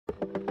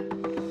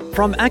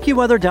From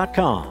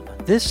AccuWeather.com,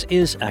 this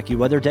is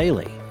AccuWeather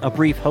Daily, a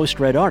brief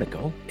host-read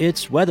article.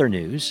 It's weather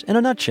news in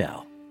a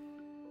nutshell.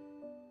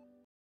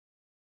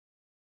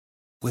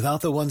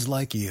 Without the ones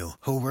like you,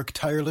 who work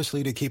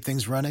tirelessly to keep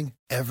things running,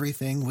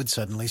 everything would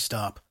suddenly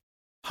stop.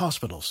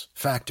 Hospitals,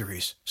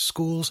 factories,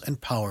 schools,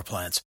 and power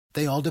plants,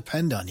 they all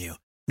depend on you.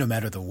 No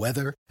matter the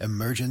weather,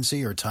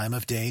 emergency, or time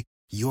of day,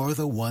 you're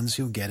the ones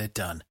who get it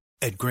done.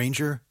 At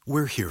Grainger,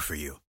 we're here for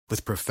you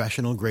with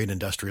professional-grade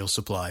industrial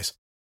supplies.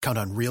 Count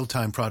on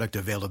real-time product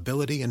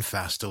availability and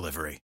fast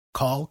delivery.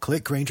 Call,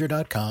 click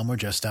Grainger.com, or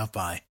just stop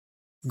by.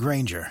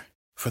 Grainger,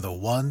 for the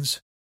ones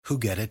who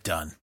get it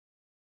done.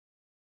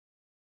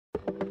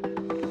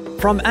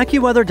 From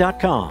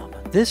AccuWeather.com,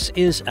 this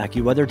is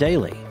AccuWeather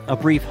Daily, a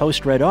brief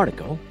host-read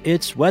article.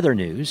 It's weather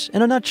news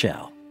in a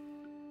nutshell.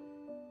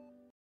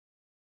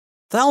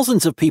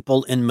 Thousands of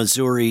people in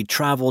Missouri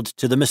traveled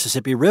to the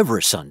Mississippi River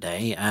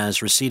Sunday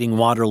as receding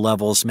water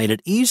levels made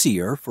it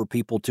easier for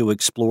people to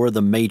explore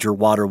the major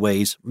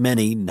waterway's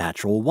many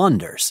natural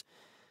wonders.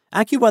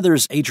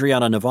 AccuWeather's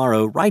Adriana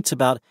Navarro writes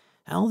about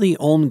how the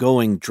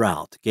ongoing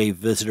drought gave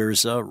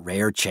visitors a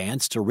rare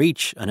chance to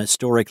reach an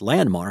historic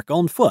landmark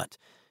on foot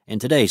in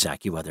today's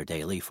AccuWeather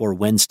Daily for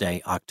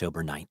Wednesday,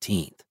 October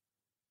 19th.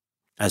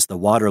 As the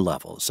water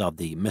levels of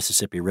the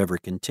Mississippi River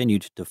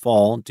continued to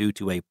fall due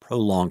to a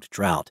prolonged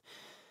drought,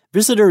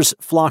 visitors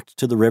flocked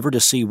to the river to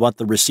see what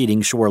the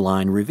receding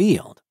shoreline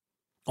revealed.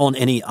 On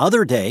any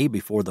other day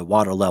before the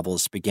water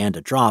levels began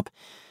to drop,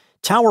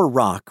 Tower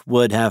Rock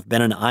would have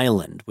been an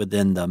island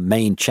within the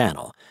main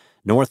channel,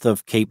 north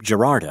of Cape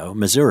Girardeau,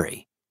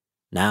 Missouri.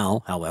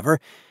 Now, however,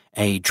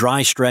 a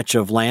dry stretch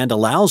of land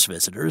allows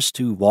visitors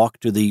to walk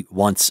to the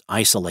once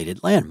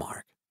isolated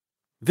landmark.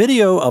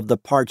 Video of the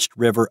parched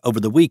river over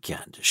the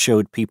weekend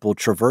showed people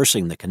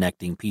traversing the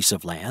connecting piece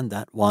of land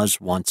that was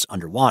once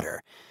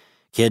underwater.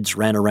 Kids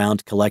ran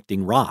around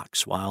collecting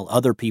rocks, while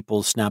other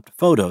people snapped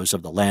photos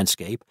of the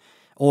landscape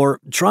or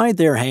tried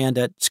their hand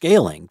at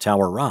scaling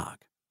Tower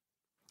Rock.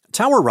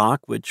 Tower Rock,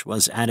 which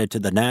was added to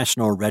the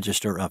National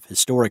Register of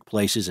Historic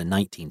Places in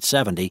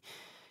 1970,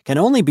 can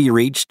only be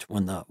reached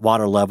when the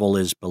water level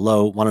is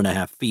below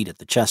 1.5 feet at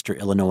the Chester,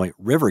 Illinois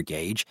river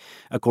gauge,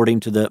 according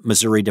to the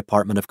Missouri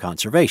Department of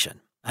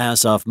Conservation.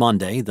 As of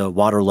Monday, the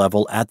water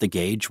level at the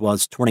gauge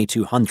was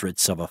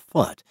 0.22 of a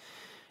foot.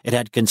 It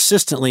had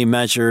consistently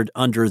measured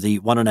under the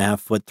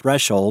 1.5-foot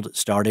threshold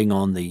starting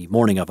on the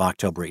morning of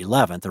October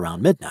 11th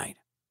around midnight.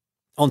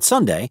 On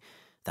Sunday,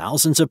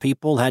 thousands of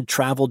people had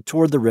traveled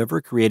toward the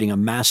river, creating a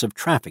massive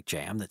traffic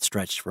jam that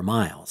stretched for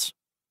miles.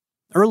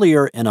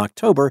 Earlier in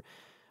October,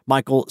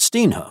 Michael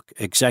Steenhoek,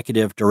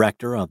 executive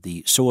director of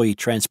the Soy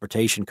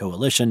Transportation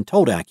Coalition,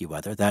 told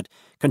AccuWeather that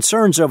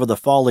concerns over the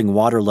falling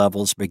water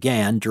levels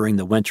began during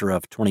the winter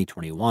of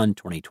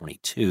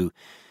 2021-2022,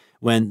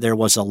 when there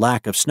was a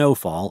lack of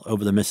snowfall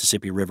over the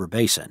Mississippi River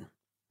basin.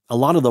 A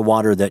lot of the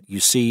water that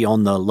you see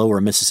on the lower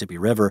Mississippi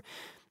River,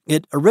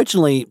 it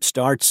originally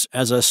starts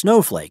as a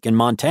snowflake in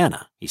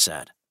Montana, he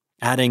said,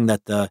 adding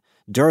that the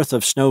dearth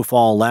of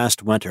snowfall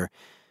last winter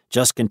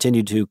just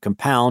continued to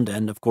compound,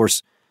 and of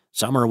course,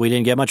 summer we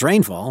didn't get much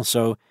rainfall,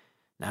 so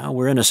now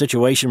we're in a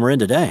situation we're in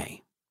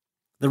today.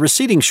 The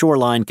receding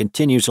shoreline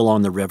continues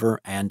along the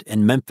river, and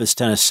in Memphis,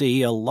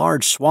 Tennessee, a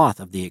large swath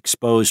of the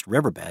exposed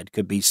riverbed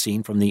could be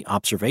seen from the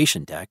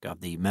observation deck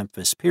of the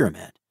Memphis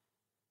Pyramid.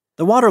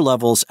 The water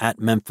levels at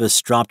Memphis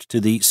dropped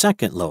to the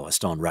second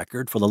lowest on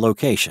record for the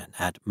location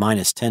at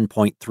minus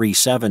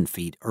 10.37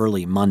 feet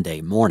early Monday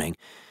morning,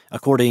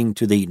 according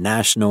to the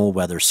National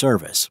Weather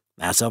Service.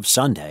 As of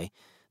Sunday,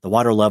 the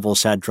water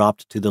levels had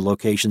dropped to the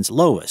location's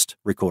lowest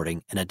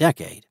recording in a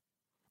decade.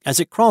 As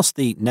it crossed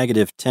the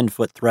negative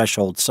 10-foot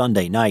threshold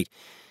Sunday night,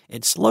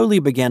 it slowly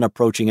began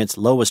approaching its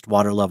lowest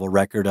water level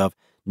record of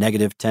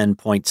negative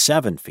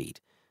 10.7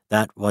 feet.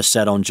 That was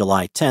set on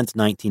July 10,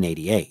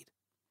 1988.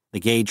 The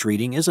gauge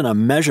reading isn't a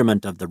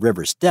measurement of the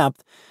river's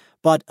depth,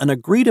 but an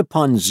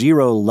agreed-upon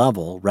zero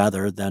level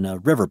rather than a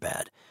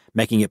riverbed,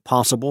 making it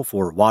possible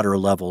for water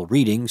level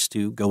readings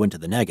to go into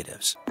the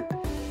negatives.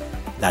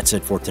 That's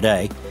it for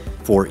today.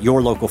 For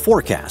your local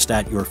forecast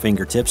at your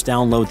fingertips,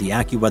 download the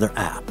AccuWeather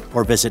app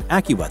or visit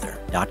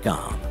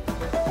AccuWeather.com.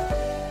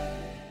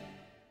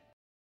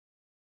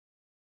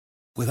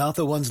 Without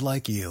the ones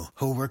like you,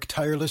 who work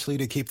tirelessly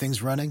to keep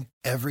things running,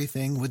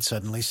 everything would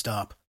suddenly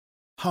stop.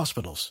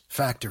 Hospitals,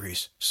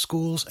 factories,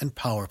 schools, and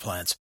power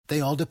plants, they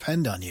all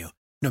depend on you.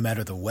 No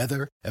matter the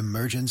weather,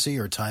 emergency,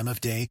 or time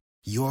of day,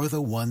 you're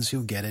the ones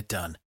who get it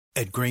done.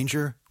 At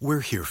Grainger,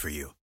 we're here for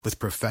you with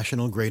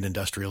professional-grade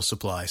industrial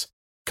supplies.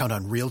 Count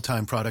on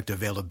real-time product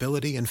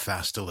availability and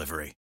fast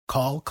delivery.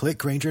 Call, click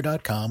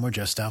Grainger.com, or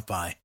just stop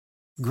by.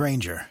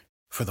 Grainger,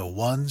 for the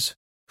ones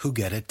who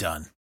get it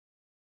done.